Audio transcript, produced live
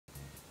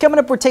Coming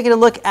up, we're taking a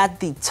look at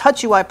the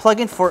Touch UI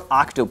plugin for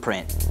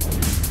OctoPrint.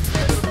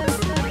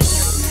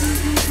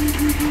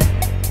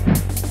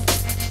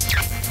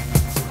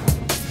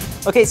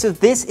 Okay, so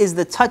this is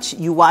the Touch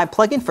UI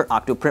plugin for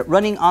OctoPrint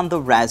running on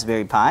the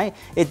Raspberry Pi.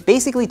 It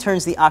basically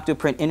turns the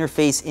OctoPrint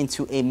interface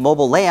into a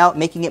mobile layout,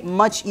 making it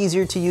much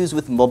easier to use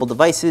with mobile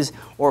devices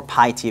or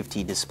Pi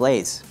TFT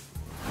displays.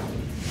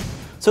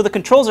 So the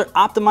controls are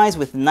optimized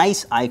with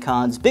nice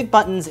icons, big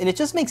buttons, and it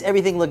just makes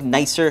everything look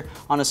nicer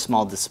on a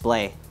small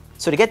display.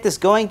 So to get this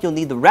going, you'll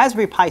need the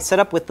Raspberry Pi set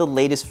up with the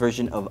latest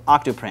version of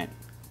OctoPrint.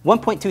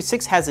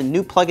 1.26 has a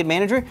new plugin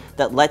manager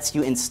that lets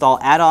you install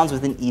add-ons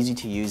with an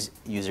easy-to-use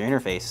user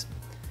interface.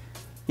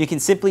 You can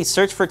simply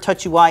search for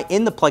Touch UI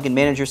in the plugin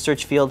manager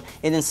search field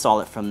and install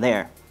it from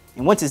there.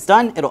 And once it's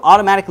done, it'll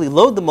automatically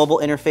load the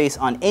mobile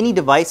interface on any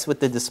device with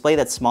the display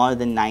that's smaller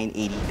than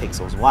 980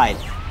 pixels wide.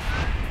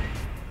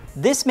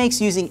 This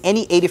makes using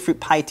any Adafruit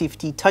Pi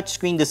TFT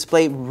touchscreen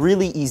display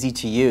really easy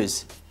to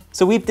use.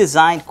 So we've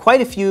designed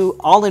quite a few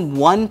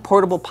all-in-one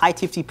portable Pi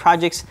TFT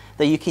projects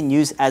that you can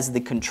use as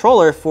the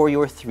controller for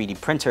your 3D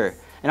printer.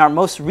 And our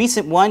most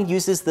recent one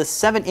uses the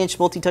 7-inch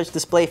multi-touch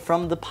display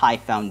from the Pi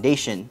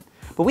Foundation.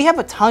 But we have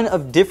a ton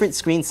of different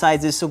screen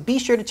sizes, so be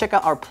sure to check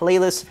out our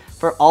playlist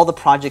for all the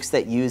projects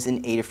that use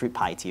an Adafruit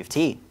Pi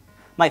TFT.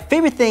 My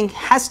favorite thing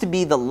has to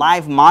be the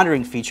live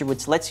monitoring feature,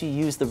 which lets you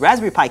use the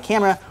Raspberry Pi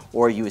camera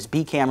or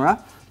USB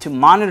camera to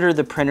monitor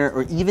the printer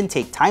or even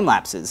take time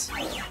lapses.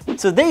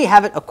 So there you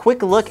have it, a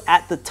quick look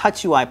at the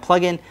Touch UI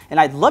plugin, and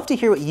I'd love to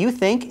hear what you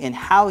think and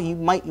how you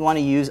might want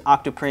to use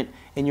OctoPrint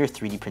in your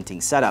 3D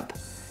printing setup.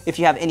 If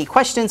you have any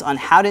questions on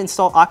how to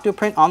install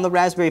OctoPrint on the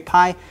Raspberry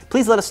Pi,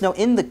 please let us know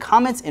in the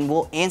comments and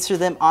we'll answer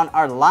them on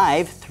our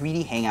live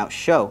 3D Hangout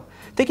show.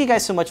 Thank you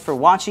guys so much for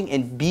watching,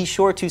 and be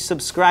sure to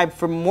subscribe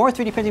for more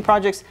 3D printing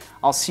projects.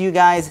 I'll see you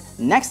guys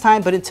next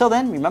time, but until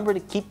then, remember to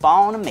keep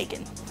on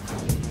making.